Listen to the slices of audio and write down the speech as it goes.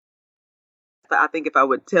I think if I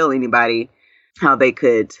would tell anybody how they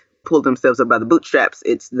could pull themselves up by the bootstraps,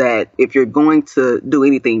 it's that if you're going to do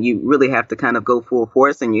anything, you really have to kind of go full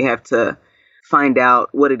force, and you have to find out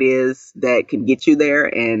what it is that can get you there,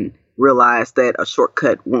 and realize that a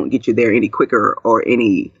shortcut won't get you there any quicker or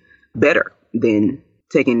any better than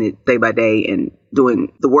taking it day by day and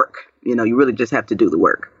doing the work. You really just have to do the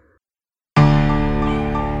work.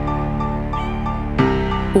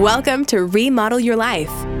 Welcome to Remodel Your Life.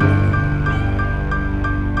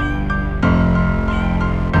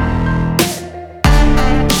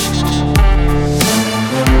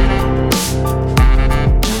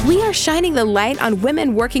 We are shining the light on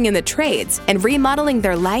women working in the trades and remodeling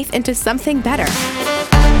their life into something better.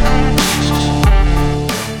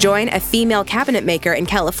 Join a female cabinet maker in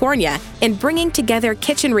California in bringing together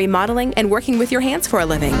kitchen remodeling and working with your hands for a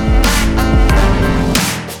living.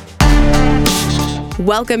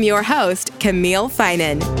 Welcome your host, Camille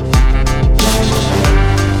Finan.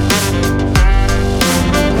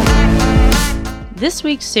 This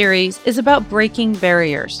week's series is about breaking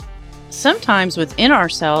barriers, sometimes within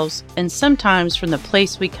ourselves and sometimes from the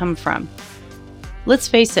place we come from. Let's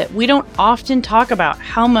face it, we don't often talk about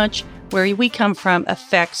how much where we come from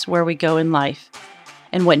affects where we go in life,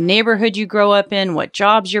 and what neighborhood you grow up in, what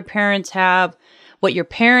jobs your parents have, what your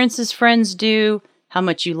parents' friends do, how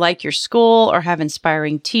much you like your school or have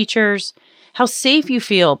inspiring teachers, how safe you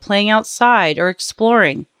feel playing outside or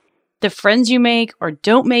exploring, the friends you make or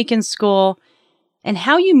don't make in school, and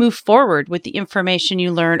how you move forward with the information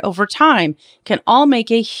you learn over time can all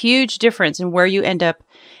make a huge difference in where you end up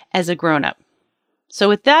as a grown-up. So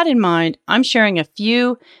with that in mind, I'm sharing a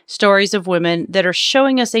few stories of women that are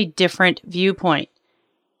showing us a different viewpoint.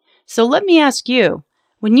 So let me ask you,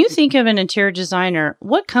 when you think of an interior designer,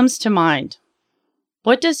 what comes to mind?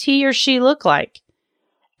 What does he or she look like?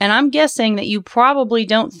 And I'm guessing that you probably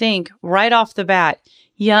don't think right off the bat,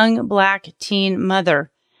 young Black teen mother,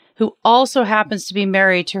 who also happens to be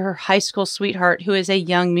married to her high school sweetheart, who is a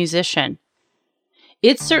young musician.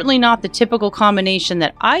 It's certainly not the typical combination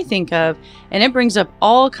that I think of, and it brings up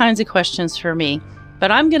all kinds of questions for me. But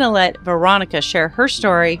I'm going to let Veronica share her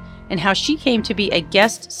story and how she came to be a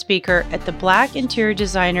guest speaker at the Black Interior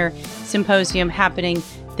Designer Symposium happening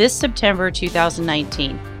this September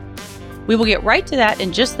 2019. We will get right to that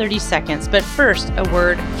in just 30 seconds, but first, a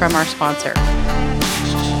word from our sponsor.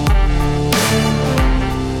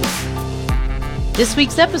 This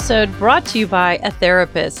week's episode brought to you by a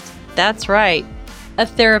therapist. That's right, a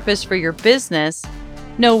therapist for your business.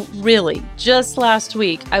 No, really, just last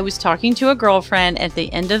week, I was talking to a girlfriend. At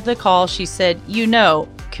the end of the call, she said,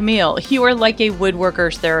 Camille, you are like a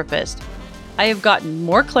woodworker's therapist. I have gotten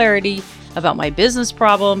more clarity about my business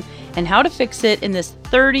problem and how to fix it in this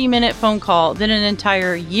 30-minute phone call than an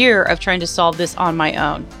entire year of trying to solve this on my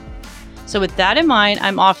own. So with that in mind,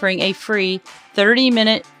 I'm offering a free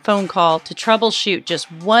 30-minute phone call to troubleshoot just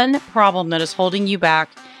one problem that is holding you back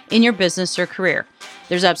in your business or career.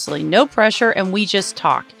 There's absolutely no pressure, and we just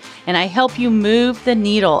talk. And I help you move the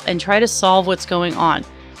needle and try to solve what's going on.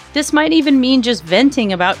 This might even mean just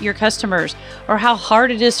venting about your customers or how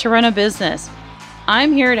hard it is to run a business.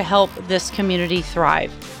 I'm here to help this community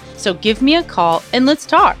thrive. So give me a call and let's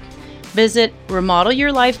talk. Visit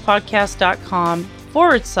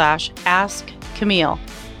remodelyourlifepodcast.com/Ask Camille.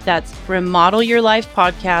 That's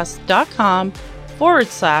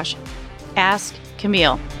remodelyourlifepodcast.com/Ask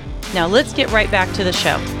Camille. Now let's get right back to the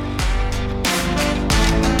show.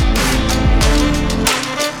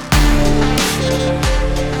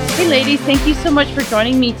 Hey ladies, thank you so much for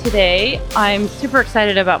joining me today. I'm super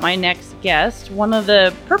excited about my next guest. One of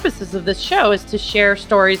the purposes of this show is to share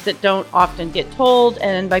stories that don't often get told,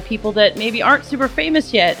 and by people that maybe aren't super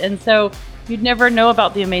famous yet. And so you'd never know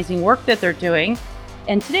about the amazing work that they're doing.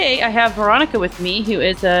 And today I have Veronica with me, who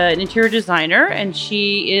is an interior designer, and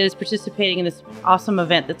she is participating in this awesome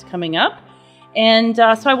event that's coming up. And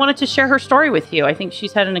so I wanted to share her story with you. I think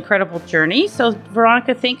she's had an incredible journey. So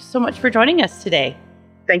Veronica, thanks so much for joining us today.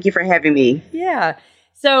 Thank you for having me. Yeah.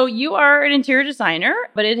 So you are an interior designer,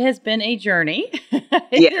 but it has been a journey.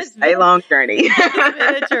 Yes, a long journey. It's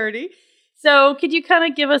been a journey. So could you kind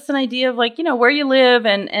of give us an idea of where you live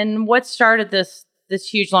and what started this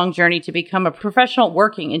huge long journey to become a professional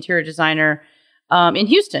working interior designer in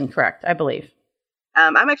Houston, correct? I believe.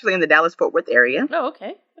 I'm actually in the Dallas-Fort Worth area. Oh,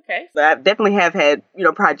 okay. Okay. So I definitely have had,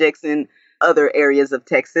 projects in other areas of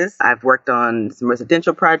Texas. I've worked on some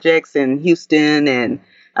residential projects in Houston and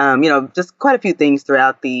just quite a few things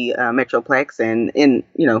throughout the Metroplex and in,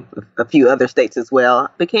 a few other states as well.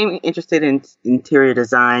 Became interested in interior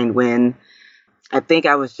design when I think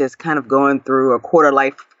I was just kind of going through a quarter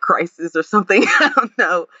life crisis or something. I don't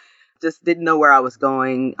know. just didn't know where I was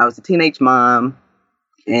going. I was a teenage mom,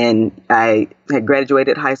 and I had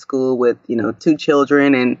graduated high school with, 2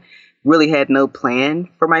 children, and really had no plan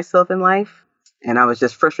for myself in life. And I was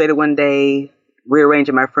just frustrated one day,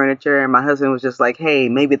 rearranging my furniture, and my husband was just like, "Hey,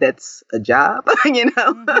 maybe that's a job,"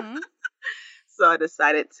 Mm-hmm. So I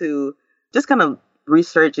decided to just kind of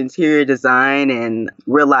research interior design and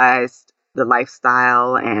realized the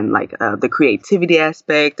lifestyle and like the creativity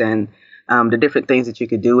aspect and the different things that you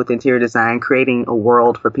could do with interior design, creating a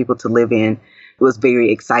world for people to live in. It was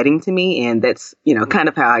very exciting to me. And that's, kind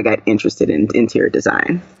of how I got interested in interior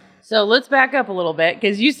design. So let's back up a little bit,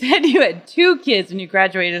 because you said you had 2 kids when you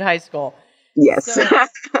graduated high school. Yes. So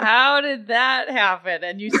how did that happen?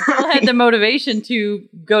 And you still had the motivation to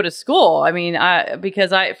go to school. I mean,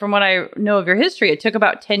 from what I know of your history, it took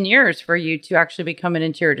about 10 years for you to actually become an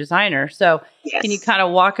interior designer. So Yes. Can you kind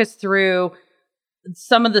of walk us through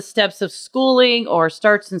some of the steps of schooling or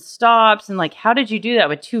starts and stops? And like, how did you do that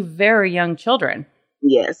with 2 very young children?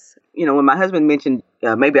 Yes. When my husband mentioned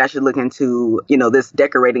maybe I should look into, this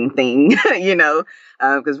decorating thing,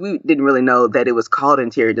 because we didn't really know that it was called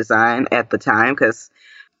interior design at the time. Because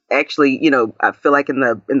actually, I feel like in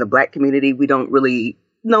the Black community, we don't really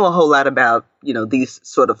know a whole lot about, these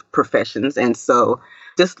sort of professions. And so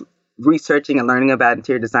just researching and learning about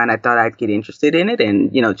interior design, I thought I'd get interested in it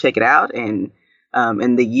and, check it out. And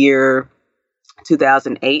in the year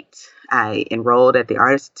 2008, I enrolled at the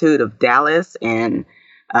Art Institute of Dallas, and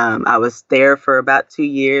I was there for about 2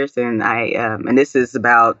 years, and and this is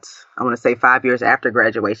about, I want to say 5 years after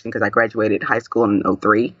graduation, because I graduated high school in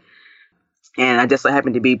 2003. And I just so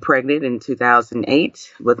happened to be pregnant in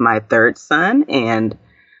 2008 with my 3rd son. And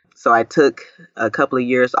so I took a couple of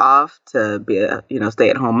years off to be a,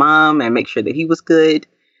 stay-at-home mom and make sure that he was good.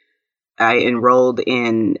 I enrolled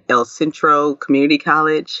in El Centro Community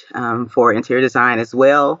College for interior design as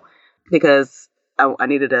well, because I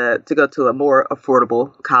needed to go to a more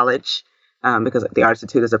affordable college because the Art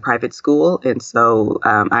Institute is a private school. And so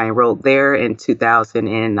I enrolled there in 2000,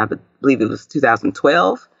 and I believe it was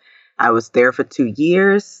 2012. I was there for 2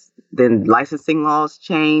 years. Then licensing laws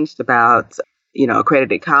changed about,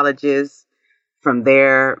 accredited colleges. From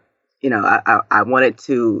there, I wanted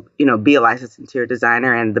to, be a licensed interior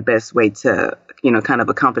designer. And the best way to, kind of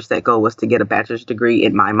accomplish that goal was to get a bachelor's degree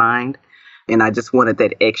in my mind. And I just wanted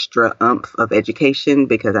that extra oomph of education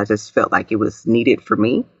because I just felt like it was needed for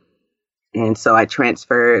me. And so I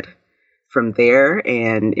transferred from there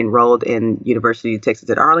and enrolled in University of Texas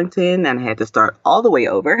at Arlington, and I had to start all the way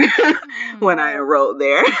over when I enrolled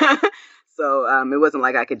there. So it wasn't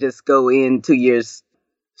like I could just go in 2 years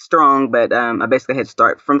strong, but I basically had to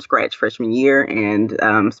start from scratch freshman year,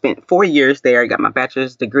 and spent 4 years there. I got my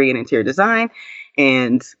bachelor's degree in interior design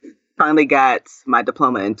and finally got my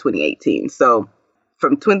diploma in 2018. So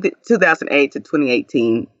from 2008 to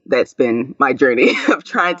 2018, that's been my journey of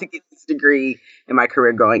trying to get this degree and my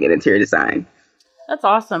career going in interior design. That's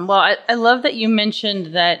awesome. Well, I love that you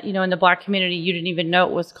mentioned that, in the Black community, you didn't even know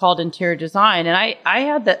it was called interior design. And I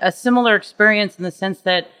had a similar experience in the sense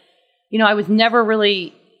that, I was never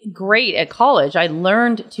really great at college. I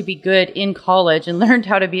learned to be good in college and learned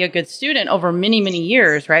how to be a good student over many, many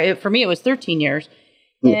years, right? For me, it was 13 years.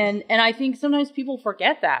 And I think sometimes people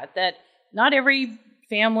forget that not every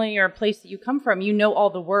family or place that you come from,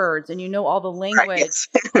 all the words and all the language.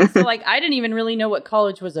 Right. So I didn't even really know what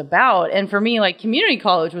college was about. And for me, community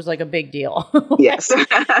college was a big deal. Yes.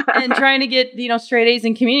 And trying to get, straight A's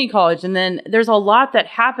in community college. And then there's a lot that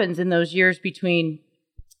happens in those years between,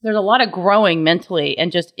 there's a lot of growing mentally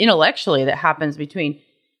and just intellectually that happens between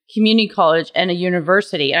community college and a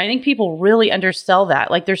university. And I think people really undersell that.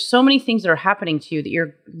 There's so many things that are happening to you that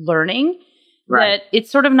you're learning, right, that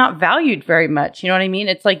it's sort of not valued very much. You know what I mean?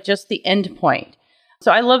 It's just the end point.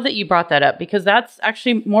 So I love that you brought that up, because that's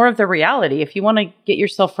actually more of the reality. If you want to get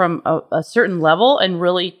yourself from a certain level and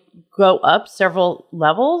really go up several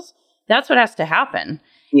levels, that's what has to happen.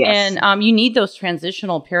 Yes. And you need those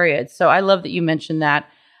transitional periods. So I love that you mentioned that.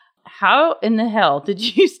 How in the hell did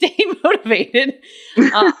you stay motivated?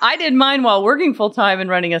 I did mine while working full time and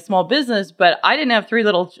running a small business, but I didn't have three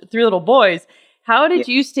little boys. How did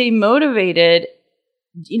you stay motivated?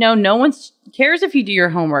 No one cares if you do your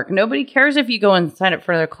homework. Nobody cares if you go and sign up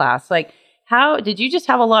for their class. How did you just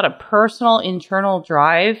have a lot of personal internal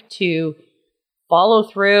drive to follow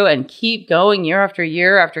through and keep going year after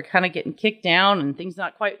year after kind of getting kicked down and things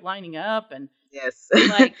not quite lining up? And yes,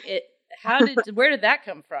 where did that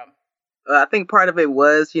come from? Well, I think part of it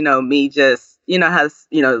was, me just, how,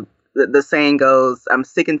 the saying goes, I'm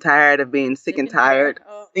sick and tired of being sick and tired.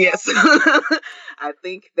 Oh. Yes. I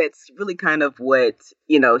think that's really kind of what,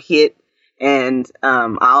 hit. And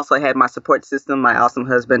I also had my support system, my awesome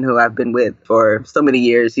husband who I've been with for so many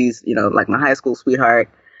years. He's, like my high school sweetheart.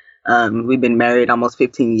 We've been married almost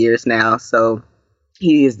 15 years now. So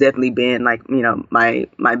he has definitely been like,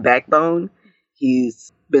 my backbone.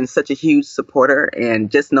 He's been such a huge supporter, and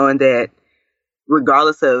just knowing that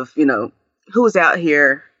regardless of, who's out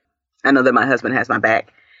here, I know that my husband has my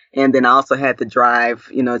back. And then I also had the drive,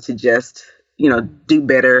 to just, do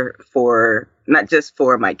better for not just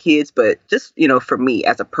for my kids, but just, for me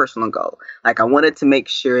as a personal goal. Like I wanted to make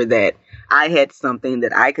sure that I had something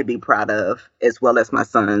that I could be proud of, as well as my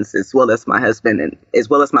sons, as well as my husband, and as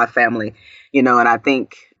well as my family, and I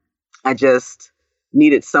think I just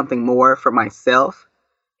needed something more for myself.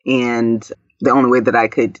 And the only way that I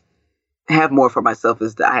could have more for myself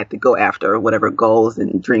is that I had to go after whatever goals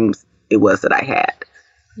and dreams it was that I had.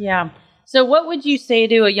 Yeah. So what would you say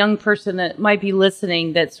to a young person that might be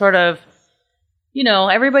listening that sort of,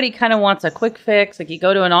 everybody kind of wants a quick fix, like you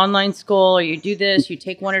go to an online school or you do this, you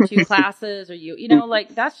take one or two classes, or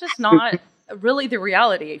like that's just not really the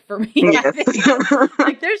reality for me. Yes. I think.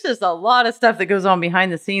 Like there's just a lot of stuff that goes on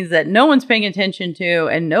behind the scenes that no one's paying attention to,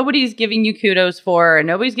 and nobody's giving you kudos for, and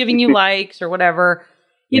nobody's giving you likes or whatever.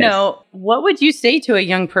 What would you say to a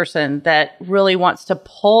young person that really wants to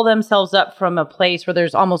pull themselves up from a place where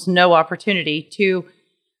there's almost no opportunity to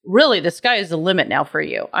really the sky is the limit now for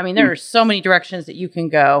you? I mean, there are so many directions that you can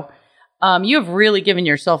go. You have really given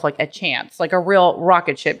yourself like a chance, like a real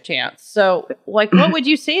rocket ship chance. So like, what would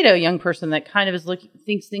you say to a young person that kind of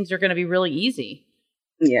thinks things are going to be really easy?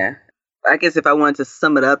 Yeah. I guess if I wanted to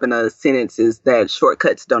sum it up in a sentence, is that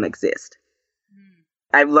shortcuts don't exist.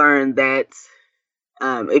 I've learned that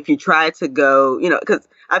if you try to go, because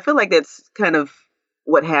I feel like that's kind of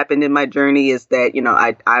what happened in my journey, is that,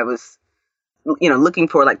 I was, looking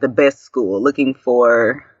for like the best school, looking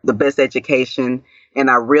for the best education. And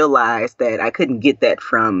I realized that I couldn't get that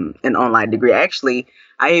from an online degree. Actually,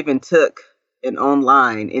 I even took an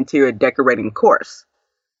online interior decorating course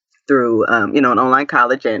through, an online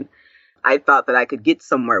college. And I thought that I could get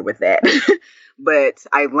somewhere with that. But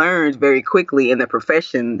I learned very quickly in the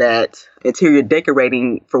profession that interior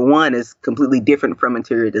decorating, for one, is completely different from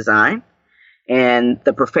interior design. And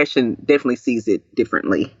the profession definitely sees it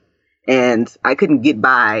differently. And I couldn't get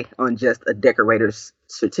by on just a decorator's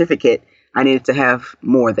certificate. I needed to have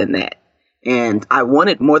more than that. And I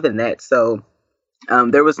wanted more than that. So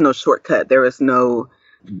there was no shortcut. There was no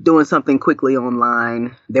doing something quickly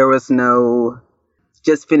online. There was no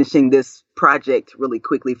just finishing this project really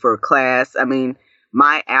quickly for a class. I mean,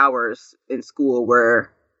 my hours in school were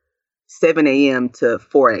 7 a.m. to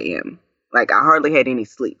 4 a.m. Like I hardly had any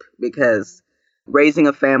sleep, because raising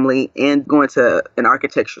a family and going to an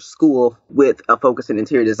architecture school with a focus in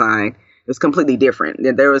interior design was completely different.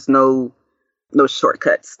 And there was no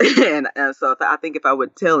shortcuts. and so I think if I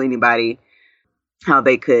would tell anybody how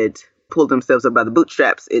they could pull themselves up by the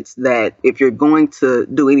bootstraps, it's that if you're going to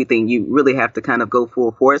do anything, you really have to kind of go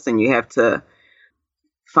full force, and you have to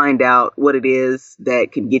find out what it is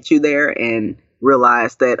that can get you there, and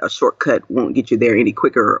realize that a shortcut won't get you there any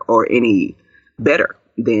quicker or any better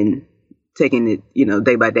than taking it,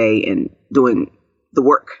 day by day and doing the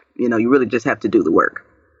work. You really just have to do the work.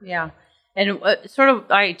 Yeah. And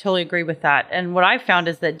I totally agree with that. And what I found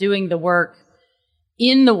is that doing the work,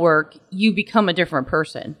 in the work, you become a different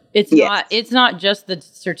person. It's not just the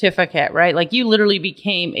certificate, right? Like you literally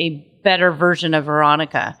became a better version of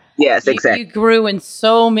Veronica. Yes, exactly. You grew in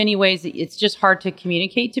so many ways that it's just hard to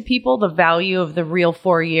communicate to people the value of the real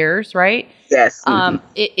 4 years, right? Yes.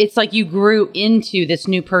 It's like you grew into this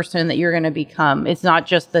new person that you're going to become. It's not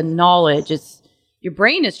just the knowledge. It's your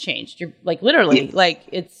brain has changed. You're like literally like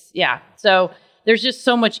So there's just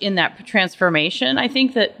so much in that transformation. I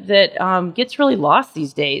think that gets really lost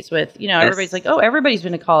these days with, everybody's like, oh, everybody's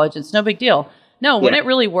been to college. It's no big deal. No, when it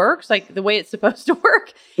really works, like the way it's supposed to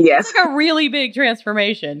work, it's like a really big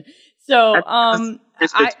transformation. So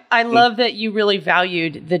I love that you really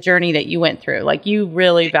valued the journey that you went through. Like you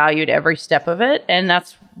really valued every step of it. And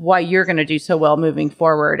that's why you're going to do so well moving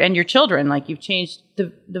forward. And your children, like you've changed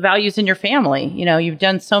the values in your family. You've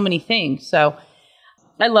done so many things. So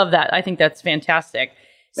I love that. I think that's fantastic.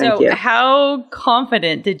 So how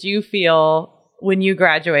confident did you feel when you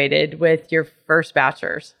graduated with your first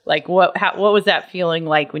bachelor's? Like what was that feeling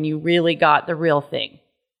like when you really got the real thing?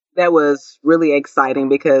 That was really exciting,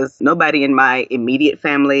 because nobody in my immediate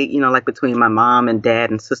family, like between my mom and dad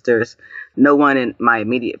and sisters, no one in my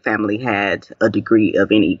immediate family had a degree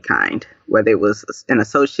of any kind, whether it was an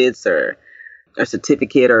associate's or a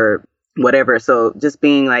certificate or whatever. So just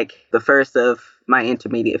being like the first of my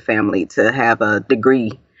intermediate family to have a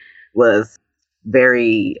degree was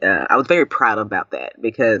I was very proud about that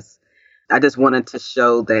because I just wanted to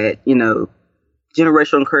show that,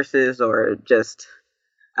 generational curses or just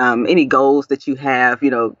any goals that you have,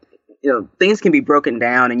 things can be broken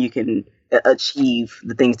down and you can achieve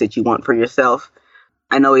the things that you want for yourself.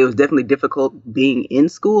 I know it was definitely difficult being in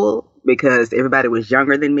school because everybody was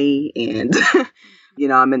younger than me and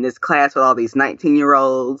I'm in this class with all these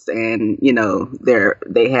 19-year-olds and,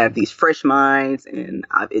 they have these fresh minds and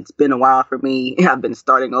it's been a while for me. I've been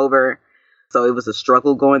starting over. So it was a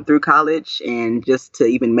struggle going through college and just to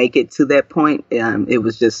even make it to that point, it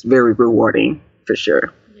was just very rewarding for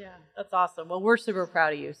sure. Yeah, that's awesome. Well, we're super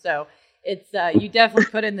proud of you. So it's you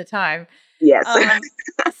definitely put in the time. Yes.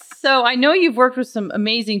 So I know you've worked with some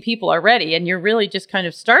amazing people already and you're really just kind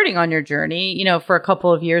of starting on your journey, for a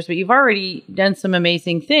couple of years, but you've already done some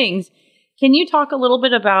amazing things. Can you talk a little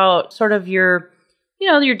bit about sort of your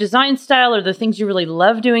design style or the things you really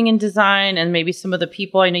love doing in design and maybe some of the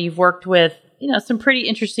people I know you've worked with, some pretty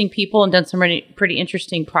interesting people and done some pretty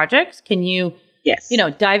interesting projects. Can you, yes,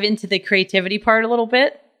 dive into the creativity part a little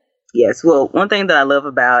bit? Yes. Well, one thing that I love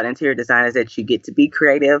about interior design is that you get to be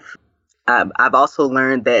creative. I've also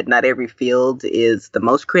learned that not every field is the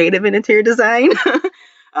most creative in interior design.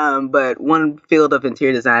 But one field of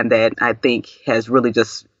interior design that I think has really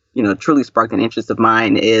just, truly sparked an interest of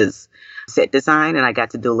mine is set design. And I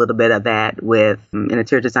got to do a little bit of that with an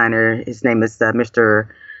interior designer. His name is Mr.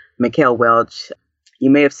 Mikhail Welch.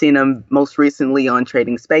 You may have seen him most recently on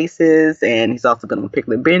Trading Spaces, and he's also been on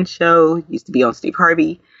Pickle and Ben Show. He used to be on Steve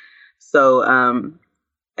Harvey. So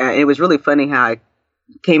it was really funny how I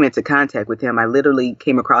came into contact with him. I literally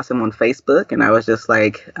came across him on Facebook, and I was just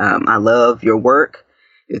like, I love your work.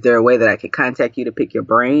 Is there a way that I could contact you to pick your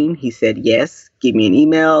brain? He said, yes, give me an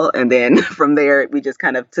email. And then from there, we just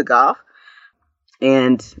kind of took off.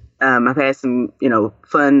 And I've had some,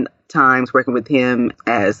 fun times working with him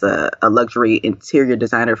as a luxury interior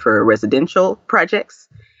designer for residential projects,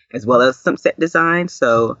 as well as some set design.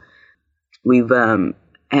 So we've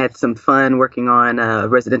had some fun working on a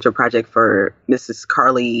residential project for Mrs.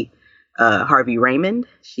 Carly Harvey Raymond.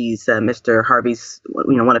 She's Mr. Harvey's,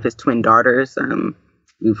 one of his twin daughters.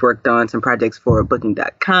 We've worked on some projects for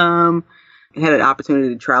Booking.com. Had an opportunity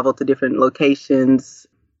to travel to different locations.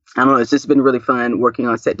 I don't know, it's just been really fun working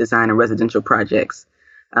on set design and residential projects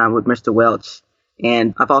with Mr. Welch.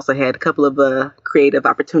 And I've also had a couple of creative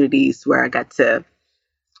opportunities where I got to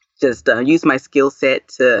just use my skill set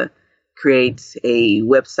to create a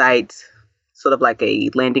website, sort of like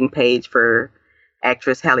a landing page for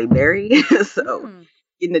actress Halle Berry. So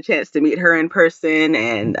getting a chance to meet her in person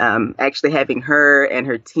and actually having her and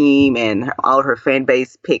her team and all of her fan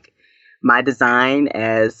base pick my design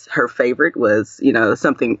as her favorite was,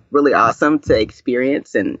 something really awesome to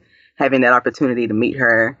experience, and having that opportunity to meet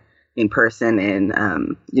her in person and,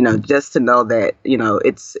 just to know that,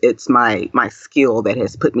 it's my skill that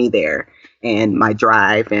has put me there and my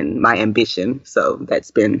drive and my ambition. So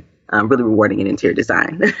that's been really rewarding in interior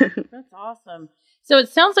design. That's awesome. So it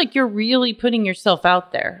sounds like you're really putting yourself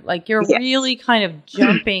out there. Like you're really kind of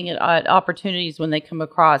jumping at opportunities when they come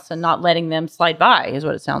across and not letting them slide by is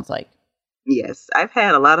what it sounds like. Yes. I've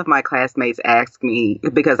had a lot of my classmates ask me,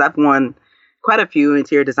 because I've won quite a few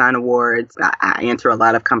interior design awards. I enter a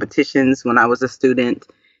lot of competitions when I was a student.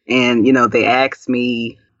 And, they ask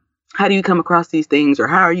me, how do you come across these things? Or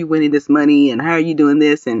how are you winning this money? And how are you doing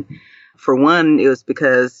this? And for one, it was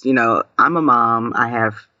because, I'm a mom. I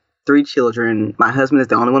have 3 children. My husband is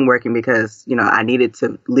the only one working because, I needed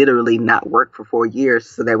to literally not work for 4 years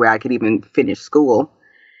so that way I could even finish school.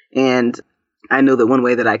 And I knew that one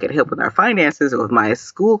way that I could help with our finances or with my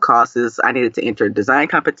school costs is I needed to enter design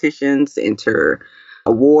competitions, enter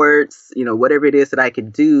awards, whatever it is that I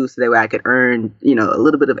could do so that way I could earn, a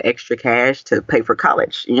little bit of extra cash to pay for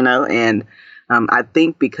college, and I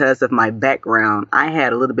think because of my background, I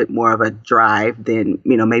had a little bit more of a drive than,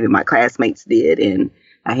 maybe my classmates did. And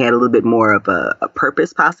I had a little bit more of a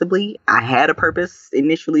purpose, possibly. I had a purpose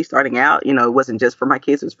initially starting out, it wasn't just for my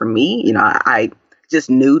kids, it was for me. I just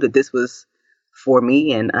knew that this was for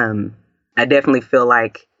me. And I definitely feel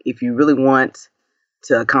like if you really want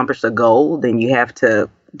to accomplish a goal, then you have to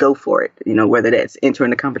go for it, whether that's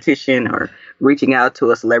entering a competition or reaching out to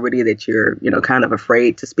a celebrity that you're, kind of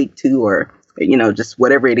afraid to speak to, or, just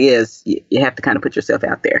whatever it is, you have to kind of put yourself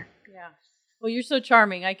out there. Yeah. Well, you're so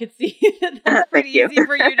charming. I could see that's pretty easy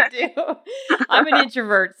for you to do. I'm an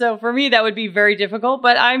introvert, so for me, that would be very difficult,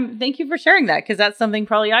 but thank you for sharing that, because that's something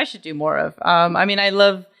probably I should do more of.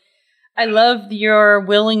 I love your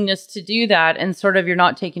willingness to do that, and sort of you're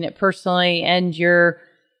not taking it personally, and you're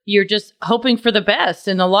just hoping for the best.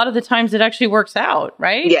 And a lot of the times it actually works out,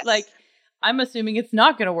 right? Yes. Like I'm assuming it's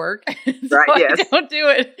not going to work. So Right, yes. I don't do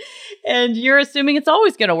it. And you're assuming it's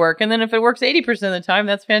always going to work. And then if it works 80% of the time,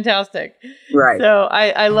 that's fantastic. Right. So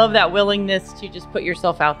I love that willingness to just put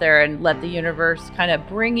yourself out there and let the universe kind of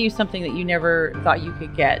bring you something that you never thought you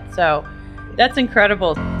could get. So that's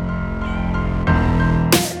incredible.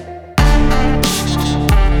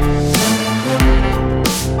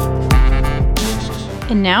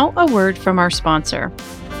 And now a word from our sponsor.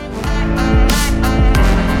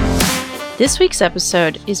 This week's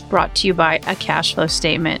episode is brought to you by a cash flow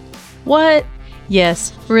statement. What?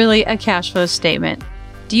 Yes, really a cash flow statement.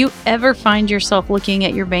 Do you ever find yourself looking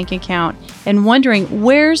at your bank account and wondering,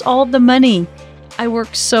 where's all the money? I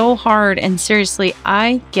work so hard, and seriously,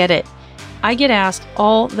 I get it. I get asked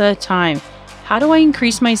all the time, how do I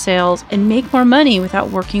increase my sales and make more money without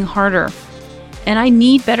working harder? And I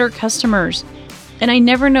need better customers. And I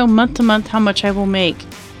never know month to month how much I will make.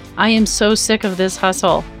 I am so sick of this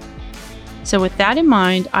hustle. So with that in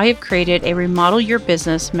mind, I have created a Remodel Your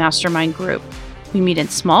Business Mastermind group. We meet in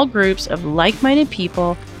small groups of like-minded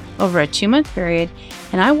people over a 2-month period,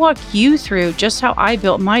 and I walk you through just how I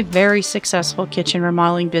built my very successful kitchen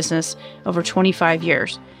remodeling business over 25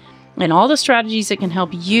 years, and all the strategies that can help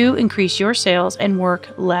you increase your sales and work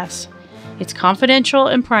less. It's confidential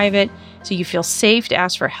and private, so you feel safe to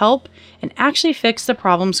ask for help and actually fix the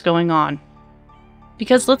problems going on.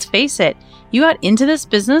 Because let's face it, you got into this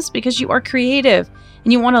business because you are creative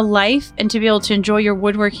and you want a life and to be able to enjoy your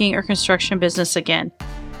woodworking or construction business again.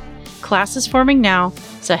 Class is forming now,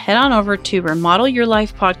 so head on over to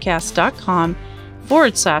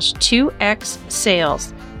remodelyourlifepodcast.com/2x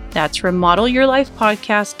sales. That's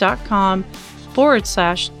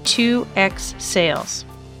remodelyourlifepodcast.com/2x sales.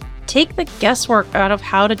 Take the guesswork out of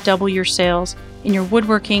how to double your sales in your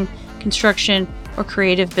woodworking, construction, or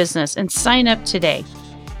creative business and sign up today.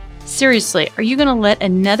 Seriously, are you going to let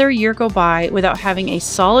another year go by without having a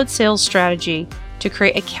solid sales strategy to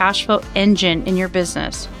create a cash flow engine in your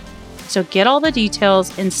business? So get all the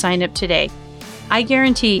details and sign up today. I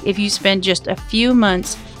guarantee if you spend just a few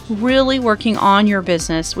months really working on your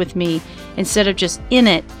business with me instead of just in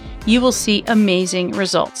it, you will see amazing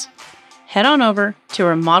results. Head on over to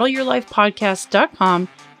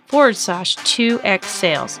remodelyourlifepodcast.com/2x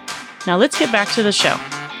sales. Now let's get back to the show.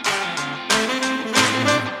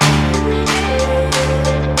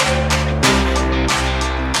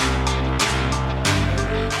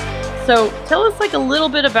 So tell us a little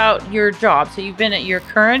bit about your job. So you've been at your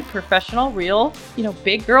current professional, real,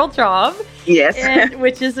 big girl job. Yes.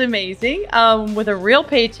 Which is amazing. With a real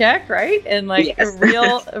paycheck, right? And yes.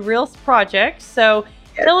 a real project. So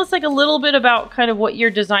yes. Tell us a little bit about kind of what your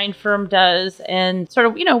design firm does and sort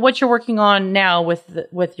of, what you're working on now with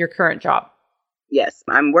your current job. Yes,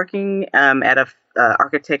 I'm working at a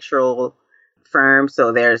architectural firm.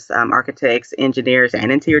 So there's architects, engineers,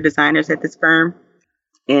 and interior designers at this firm.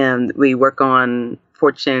 And we work on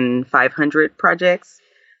Fortune 500 projects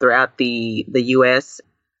throughout the U.S.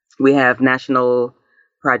 We have national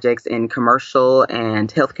projects in commercial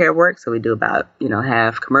and healthcare work. So we do about,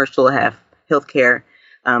 half commercial, half healthcare.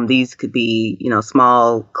 These could be,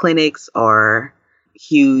 small clinics or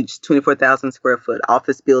huge 24,000 square foot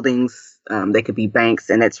office buildings. They could be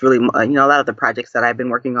banks. And that's really, a lot of the projects that I've been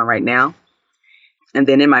working on right now. And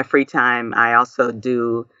then in my free time, I also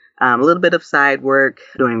do a little bit of side work,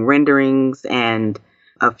 doing renderings and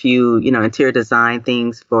a few, interior design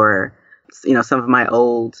things for, some of my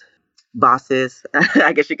old bosses,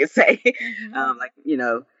 I guess you could say,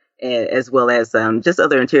 as well as just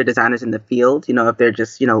other interior designers in the field, if they're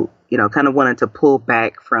just, kind of wanting to pull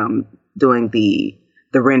back from doing the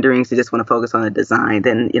renderings, they just want to focus on the design,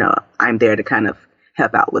 then, I'm there to kind of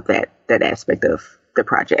help out with that aspect of the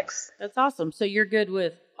projects. That's awesome. So you're good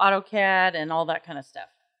with AutoCAD and all that kind of stuff.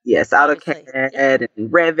 Yes, AutoCAD and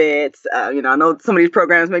Revit. I know some of these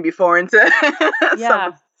programs may be foreign to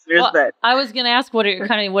some listeners, but I was going to ask, what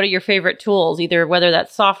are your favorite tools? Either whether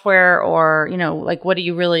that's software or what do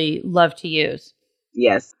you really love to use?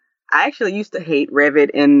 Yes, I actually used to hate Revit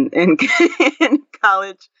in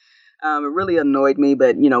college. It really annoyed me,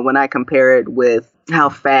 but when I compare it with how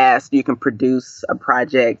fast you can produce a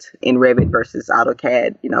project in Revit versus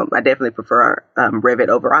AutoCAD, I definitely prefer Revit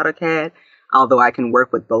over AutoCAD. Although I can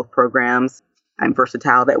work with both programs, I'm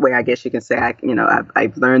versatile that way. I guess you can say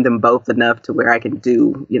I've learned them both enough to where I can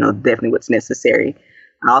do definitely what's necessary.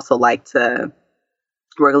 I also like to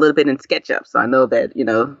work a little bit in SketchUp, so I know that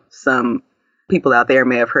some people out there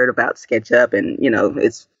may have heard about SketchUp, and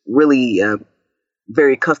it's really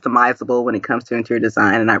very customizable when it comes to interior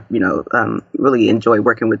design, and I really enjoy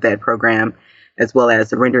working with that program as well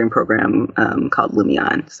as a rendering program called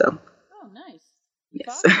Lumion. So. Oh, nice.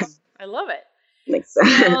 Yes. Awesome. I love it. Thanks.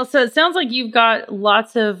 Well, so it sounds like you've got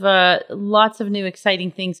lots of new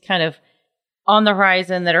exciting things kind of on the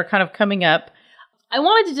horizon that are kind of coming up. I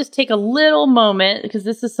wanted to just take a little moment because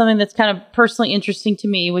this is something that's kind of personally interesting to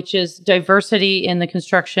me, which is diversity in the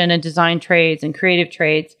construction and design trades and creative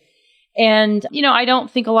trades. And, I don't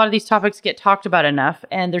think a lot of these topics get talked about enough,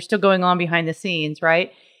 and they're still going on behind the scenes,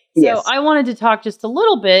 right? Yes. So I wanted to talk just a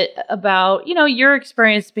little bit about, your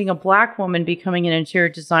experience being a Black woman becoming an interior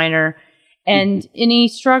designer and any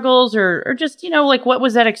struggles or just, what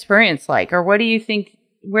was that experience like? Or where do you think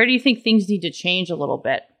things need to change a little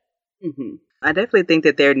bit? Mm-hmm. I definitely think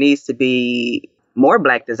that there needs to be more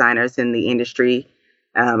Black designers in the industry.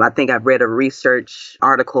 I think I've read a research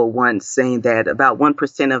article once saying that about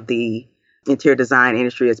 1% of the interior design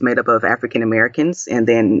industry is made up of African Americans. And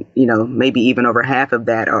then, maybe even over half of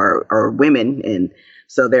that are women. And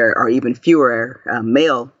so there are even fewer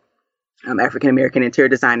male African American interior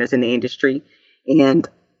designers in the industry. And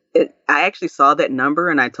I actually saw that number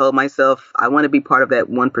and I told myself, I want to be part of that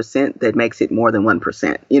 1% that makes it more than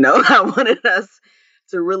 1%. I wanted us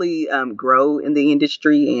to really grow in the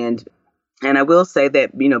industry. And I will say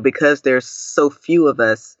that, because there's so few of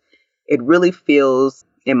us, it really feels,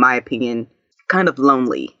 in my opinion, kind of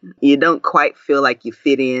lonely. You don't quite feel like you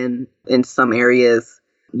fit in some areas.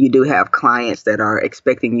 You do have clients that are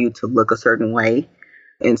expecting you to look a certain way.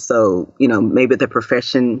 And so, maybe the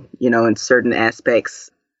profession, in certain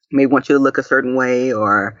aspects may want you to look a certain way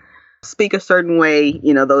or speak a certain way,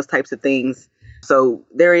 those types of things. So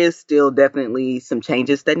there is still definitely some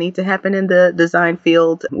changes that need to happen in the design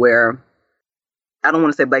field where I don't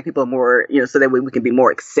want to say Black people are more, so that way we can be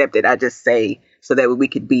more accepted. I just say so that way we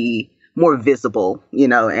could be more visible,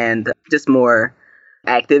 and just more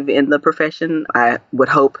active in the profession. I would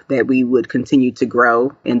hope that we would continue to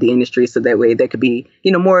grow in the industry so that way there could be,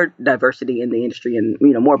 more diversity in the industry and,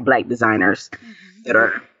 more Black designers that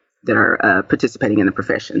are participating in the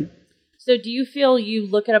profession. So do you feel you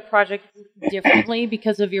look at a project differently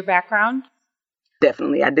because of your background?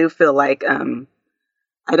 Definitely. I do feel like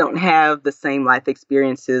I don't have the same life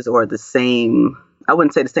experiences or I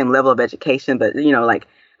wouldn't say the same level of education, but,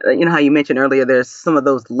 how you mentioned earlier, there's some of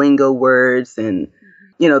those lingo words and,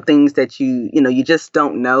 things that you just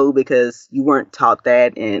don't know because you weren't taught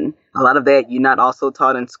that. And a lot of that you're not also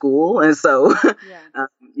taught in school. And so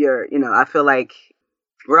I feel like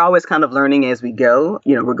we're always kind of learning as we go,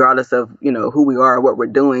 regardless of, who we are or what we're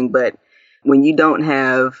doing. But when you don't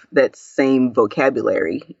have that same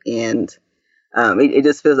vocabulary and it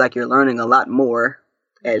just feels like you're learning a lot more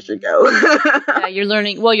as you go. Yeah, you're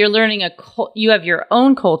learning you have your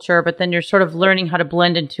own culture, but then you're sort of learning how to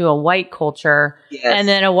blend into a white culture. Yes. And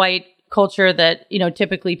then a white culture that,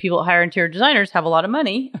 typically people that hire interior designers have a lot of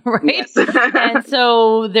money, right? Yes. And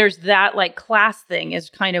so there's that class thing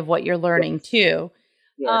is kind of what you're learning too.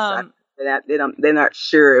 Yes. They're not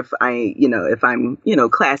sure if I'm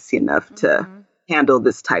classy enough to handle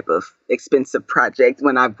this type of expensive project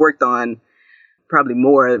when I've worked on probably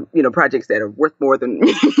more, projects that are worth more than,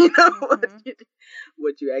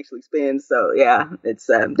 what you actually spend. So, yeah, it's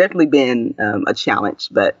definitely been a challenge,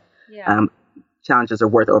 but challenges are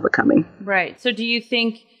worth overcoming. Right. So do you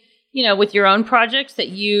think, with your own projects that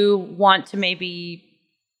you want to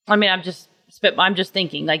I'm just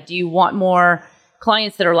thinking, do you want more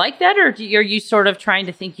clients that are like that? Or are you sort of trying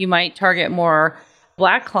to think you might target more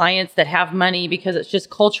Black clients that have money because it's just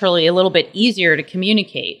culturally a little bit easier to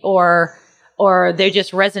communicate or they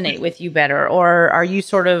just resonate with you better? Or are you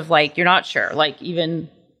sort of you're not sure,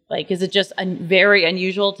 is it just very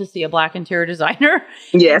unusual to see a Black interior designer?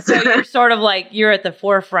 Yes. So you're sort of you're at the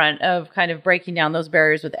forefront of kind of breaking down those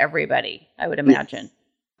barriers with everybody, I would imagine.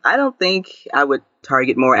 I don't think I would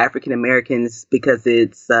target more African Americans because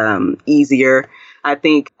it's easier. I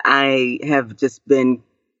think I have just been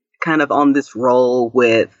kind of on this role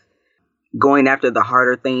with going after the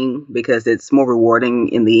harder thing because it's more rewarding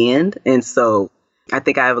in the end. And so I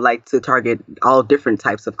think I would like to target all different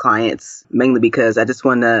types of clients, mainly because I just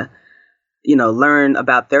want to, learn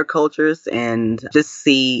about their cultures and just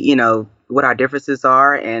see, what our differences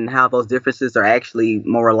are and how those differences are actually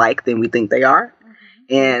more alike than we think they are.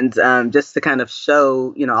 And just to kind of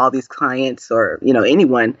show, all these clients or,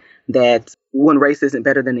 anyone that one race isn't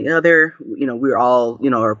better than the other. We're all,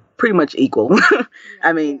 are pretty much equal.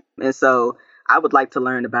 And so I would like to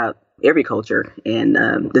learn about every culture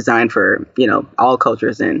and design for, all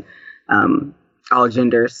cultures and all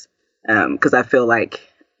genders. Because I feel like,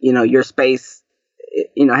 your space,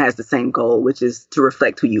 has the same goal, which is to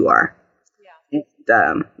reflect who you are. Yeah.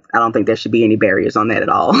 And, I don't think there should be any barriers on that at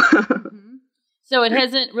all. So it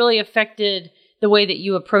hasn't really affected the way that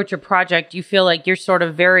you approach a project, you feel like you're sort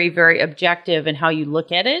of very, very objective in how you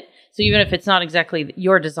look at it. So even if it's not exactly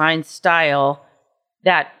your design style,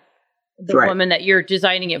 that the woman that you're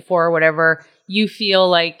designing it for or whatever, you feel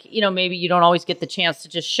like, maybe you don't always get the chance to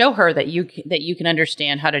just show her that you can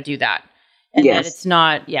understand how to do that. And that it's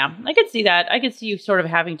not, I could see that. I could see you sort of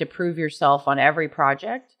having to prove yourself on every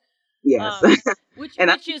project. Yes. Which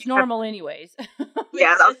is normal anyways.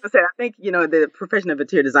 Yeah, I was going to say, I think, the profession of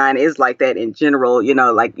interior design is like that in general.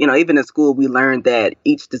 Even in school, we learned that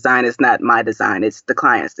each design is not my design, it's the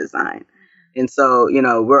client's design. And so,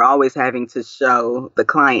 we're always having to show the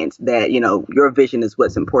client that, your vision is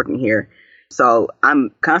what's important here. So I'm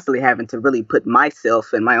constantly having to really put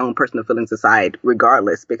myself and my own personal feelings aside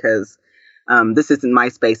regardless, because this isn't my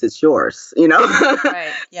space, it's yours,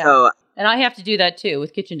 Right. Yeah. So, and I have to do that too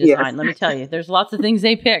with kitchen design. Yes. Let me tell you, there's lots of things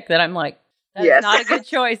they pick that I'm like, that's not a good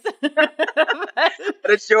choice. But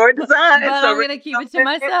it's your design. But I'm going to keep it to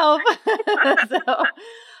myself. So,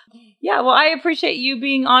 yeah, well, I appreciate you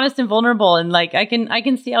being honest and vulnerable. And like, I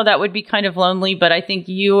can see how that would be kind of lonely, but I think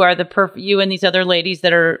you are you and these other ladies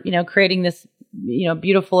that are, creating this,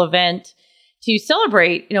 beautiful event to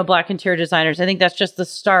celebrate, Black interior designers. I think that's just the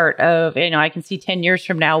start of, I can see 10 years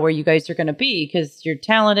from now where you guys are going to be, because you're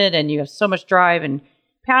talented and you have so much drive and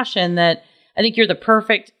passion that I think you're the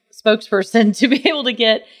perfect spokesperson to be able to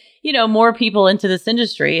get, more people into this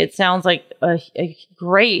industry. It sounds like a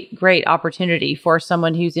great, great opportunity for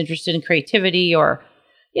someone who's interested in creativity or,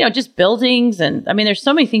 just buildings. And I mean, there's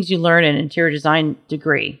so many things you learn in an interior design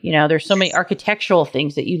degree. There's so many architectural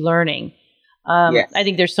things that you're learning. I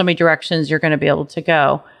think there's so many directions you're going to be able to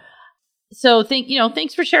go. So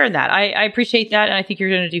thanks for sharing that. I appreciate that. And I think you're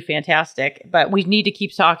going to do fantastic, but we need to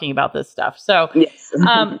keep talking about this stuff. So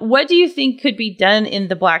what do you think could be done in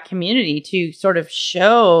the Black community to sort of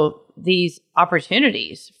show these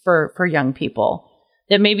opportunities for young people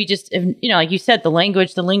that maybe just, like you said, the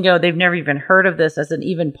language, the lingo, they've never even heard of this as an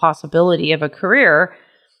even possibility of a career.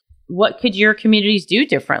 What could your communities do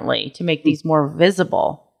differently to make these more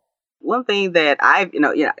visible? One thing that I've,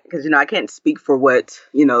 because, I can't speak for what,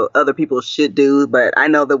 other people should do, but I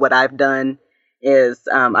know that what I've done is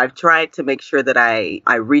I've tried to make sure that I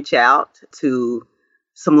reach out to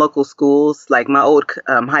some local schools. Like my old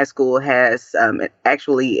high school has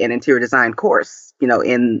actually an interior design course,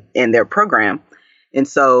 in their program. And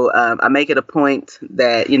so I make it a point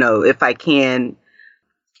that, if I can,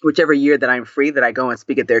 whichever year that I'm free, that I go and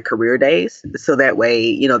speak at their career days. So that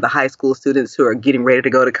way, the high school students who are getting ready to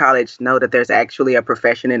go to college know that there's actually a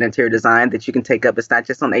profession in interior design that you can take up. It's not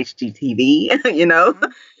just on HGTV, Mm-hmm.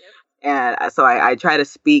 And so I try to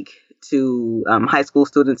speak to high school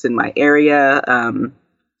students in my area.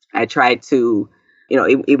 I try to,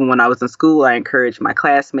 even when I was in school, I encouraged my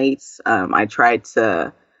classmates. I tried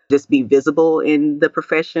to just be visible in the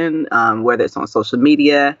profession, whether it's on social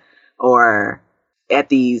media or at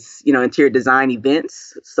these, interior design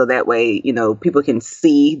events. So that way, people can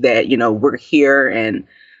see that, we're here and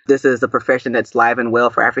this is a profession that's live and well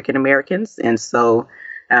for African Americans. And so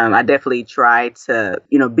I definitely try to,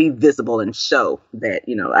 be visible and show that,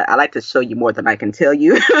 I like to show you more than I can tell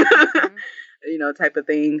you, mm-hmm. Type of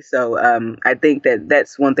thing. So I think that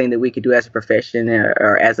that's one thing that we could do as a profession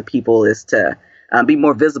or as a people is to be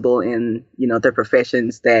more visible in, the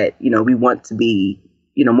professions that, we want to be,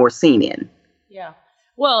 more seen in. Yeah.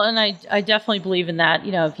 Well, and I definitely believe in that.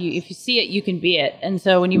 If you see it, you can be it. And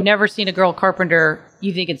so when you've never seen a girl carpenter,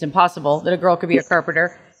 you think it's impossible that a girl could be a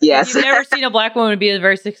carpenter. Yes. If you've never seen a Black woman be a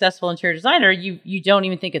very successful interior designer, you don't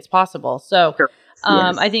even think it's possible. So sure.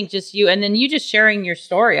 Yes. I think just you, and then you just sharing your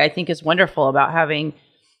story, I think is wonderful about having,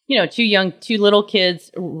 two little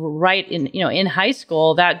kids right in high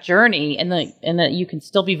school, that journey, and that you can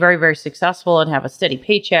still be very, very successful and have a steady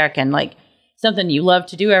paycheck and like something you love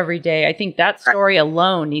to do every day. I think that story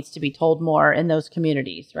alone needs to be told more in those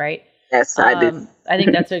communities, right? Yes, I do. I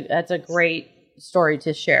think that's a great story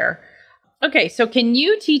to share. Okay, so can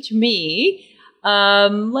you teach me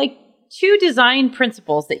like 2 design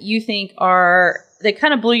principles that you think that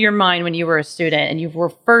kind of blew your mind when you were a student and you were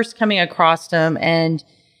first coming across them and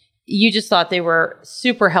you just thought they were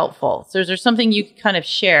super helpful? So is there something you could kind of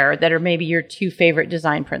share that are maybe your 2 favorite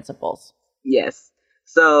design principles? Yes.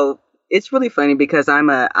 So it's really funny because I'm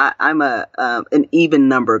an even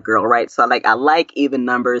number girl, right? So I like even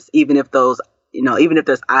numbers, even if there's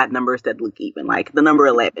odd numbers that look even, like the number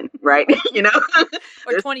 11, right?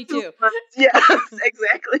 Or 22. Yeah,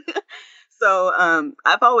 exactly. So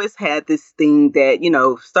I've always had this thing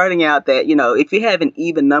that, starting out that, if you have an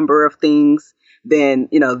even number of things, then,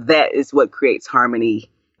 that is what creates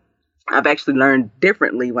harmony I've actually learned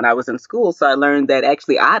differently when I was in school. So I learned that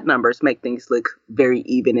actually odd numbers make things look very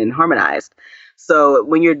even and harmonized. So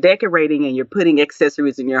when you're decorating and you're putting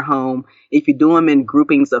accessories in your home, if you do them in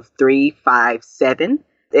groupings of 3, 5, 7,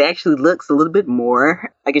 it actually looks a little bit more,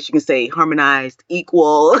 I guess you can say, harmonized,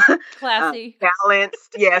 equal, classy,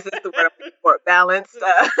 balanced. Yes, it's the word I'm looking for, balanced.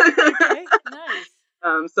 Okay,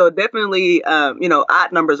 nice. So definitely,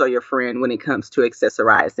 odd numbers are your friend when it comes to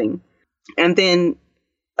accessorizing. And then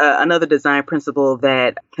another design principle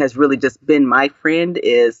that has really just been my friend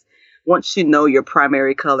is once you know your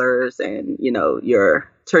primary colors and, your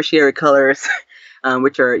tertiary colors,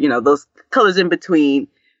 which are, those colors in between.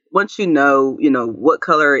 Once you know, what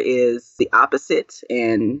color is the opposite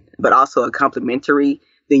but also a complementary,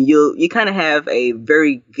 then you kind of have a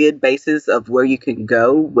very good basis of where you can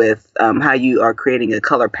go with how you are creating a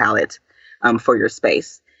color palette for your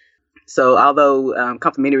space. So although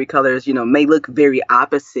complementary colors, may look very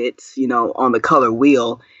opposite, on the color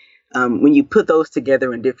wheel, when you put those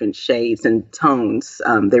together in different shades and tones,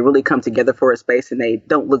 they really come together for a space and they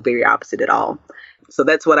don't look very opposite at all. So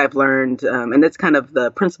that's what I've learned. And that's kind of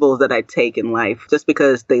the principles that I take in life. Just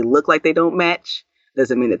because they look like they don't match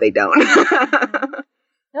doesn't mean that they don't.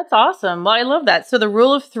 That's awesome. Well, I love that. So the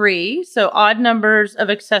rule of 3, so odd numbers of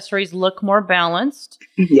accessories look more balanced.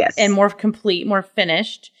 Yes. And more complete, more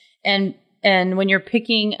finished. And when you're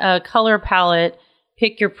picking a color palette,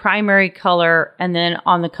 pick your primary color and then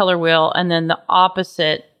on the color wheel, and then the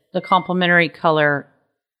opposite, the complementary color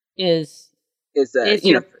is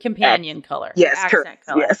your companion color. Yes, accent correct.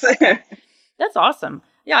 color. Yes. Okay. That's awesome.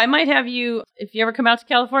 Yeah, I might have you, if you ever come out to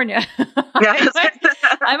California,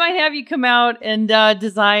 I might have you come out and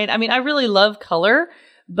design. I mean, I really love color,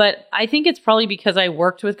 but I think it's probably because I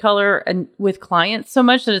worked with color and with clients so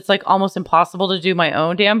much that it's like almost impossible to do my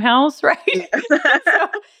own damn house, right? Yes.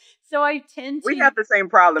 So I tend to... We have the same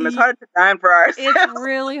problem. It's hard to design for ourselves. It's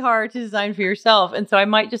really hard to design for yourself. And so I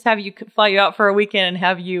might just have you fly you out for a weekend and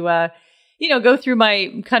have you, go through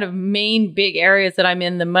my kind of main big areas that I'm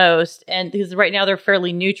in the most. And because right now they're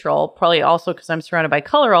fairly neutral, probably also because I'm surrounded by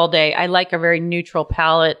color all day. I like a very neutral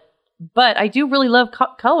palette, but I do really love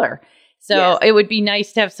color. So yes. It would be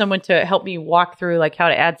nice to have someone to help me walk through like how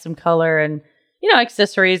to add some color and,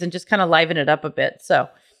 accessories and just kind of liven it up a bit. So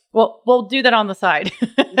we'll do that on the side.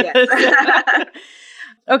 Yes.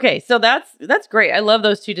 Okay. So that's great. I love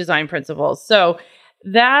those 2 design principles. So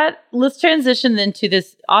let's transition then to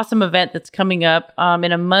this awesome event that's coming up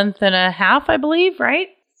in a month and a half, I believe, right?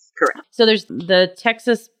 Correct. So there's the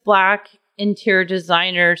Texas Black Interior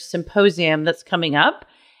Designer Symposium that's coming up,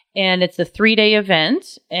 and it's a 3-day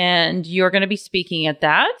event, and you're going to be speaking at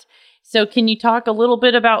that. So can you talk a little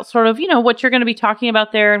bit about sort of, what you're going to be talking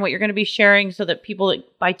about there and what you're going to be sharing so that people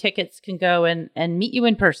that buy tickets can go and meet you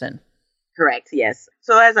in person? Correct. Yes.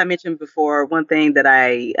 So as I mentioned before, one thing that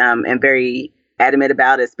I am very adamant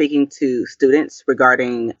about is speaking to students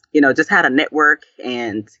regarding, just how to network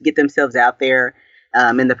and get themselves out there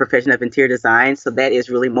in the profession of interior design. So that is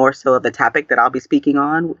really more so of the topic that I'll be speaking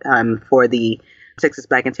on for the Texas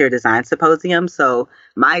Black Interior Design Symposium. So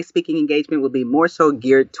my speaking engagement will be more so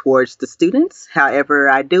geared towards the students. However,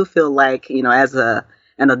 I do feel like, as an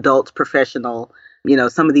adult professional,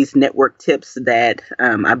 some of these network tips that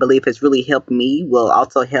I believe has really helped me will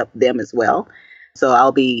also help them as well. So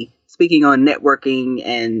I'll be speaking on networking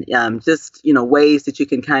and just, ways that you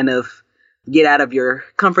can kind of get out of your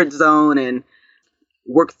comfort zone and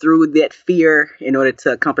work through that fear in order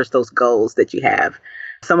to accomplish those goals that you have.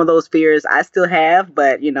 Some of those fears I still have,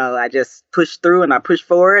 but, I just push through and I push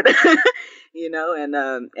forward,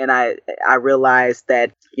 and I realize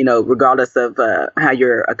that, regardless of how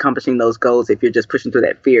you're accomplishing those goals, if you're just pushing through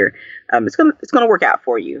that fear, it's going to work out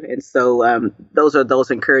for you. And so those are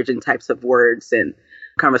those encouraging types of words and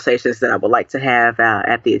conversations that I would like to have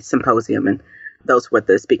at the symposium. And those are what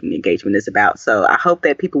the speaking engagement is about. So I hope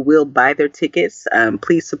that people will buy their tickets.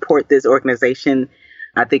 Please support this organization.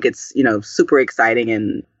 I think it's, super exciting,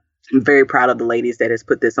 and I'm very proud of the ladies that has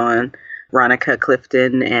put this on. Veronica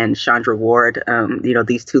Clifton and Chandra Ward.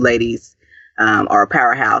 These 2 ladies are a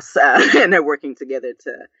powerhouse, and they're working together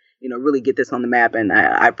to, really get this on the map. And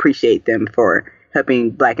I appreciate them for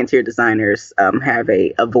helping Black interior designers have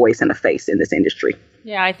a voice and a face in this industry.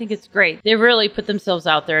 Yeah, I think it's great. They really put themselves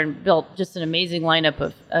out there and built just an amazing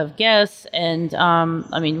lineup of guests and,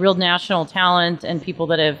 real national talent and people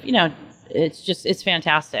that have, it's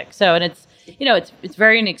fantastic. So, and it's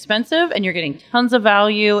very inexpensive and you're getting tons of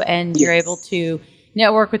value and you're able to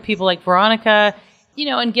network with people like Veronica,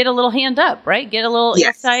 and get a little hand up, right? Get a little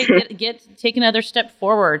insight, take another step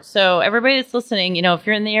forward. So everybody that's listening, if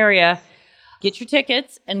you're in the area, get your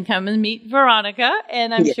tickets and come and meet Veronica.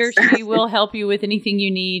 And I'm sure she will help you with anything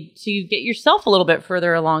you need to get yourself a little bit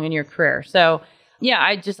further along in your career. So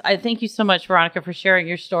yeah, I thank you so much, Veronica, for sharing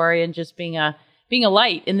your story and just being a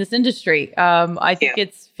light in this industry. I think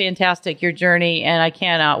it's fantastic, your journey, and I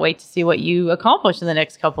cannot wait to see what you accomplish in the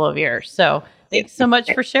next couple of years. So thanks so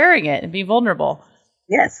much for sharing it and being vulnerable.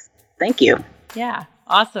 Yes. Thank you. Yeah.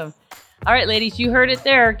 Awesome. All right, ladies, you heard it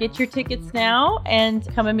there. Get your tickets now and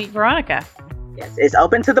come and meet Veronica. Yes, it's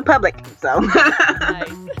open to the public. So Nice.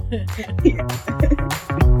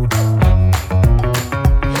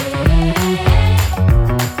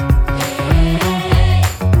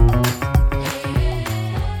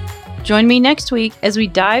 Join me next week as we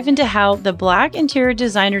dive into how the Black Interior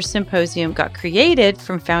Designers Symposium got created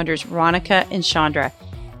from founders Ronica and Chandra,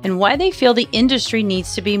 and why they feel the industry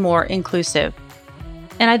needs to be more inclusive.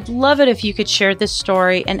 And I'd love it if you could share this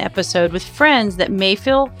story and episode with friends that may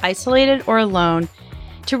feel isolated or alone,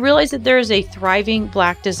 to realize that there is a thriving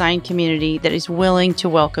Black design community that is willing to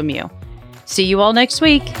welcome you. See you all next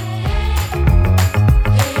week.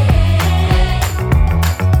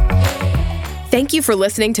 Thank you for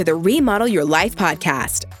listening to the Remodel Your Life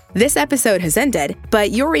podcast. This episode has ended,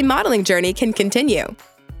 but your remodeling journey can continue.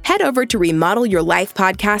 Head over to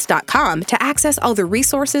remodelyourlifepodcast.com to access all the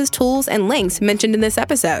resources, tools, and links mentioned in this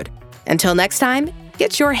episode. Until next time,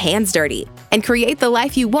 get your hands dirty and create the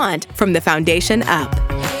life you want from the foundation up.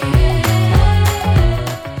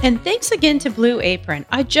 And thanks again to Blue Apron.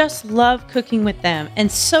 I just love cooking with them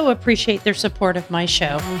and so appreciate their support of my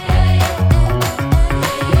show.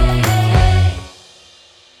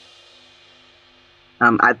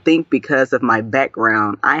 I think because of my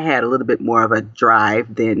background, I had a little bit more of a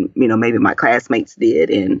drive than, maybe my classmates did.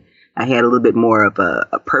 And I had a little bit more of a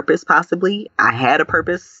purpose, possibly. I had a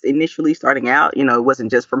purpose initially starting out. It wasn't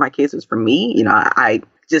just for my kids, it was for me. I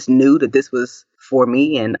just knew that this was for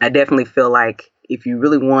me. And I definitely feel like if you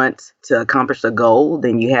really want to accomplish a goal,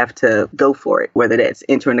 then you have to go for it, whether that's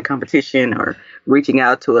entering a competition or reaching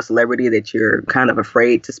out to a celebrity that you're kind of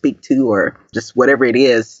afraid to speak to, or just whatever it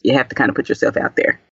is, you have to kind of put yourself out there.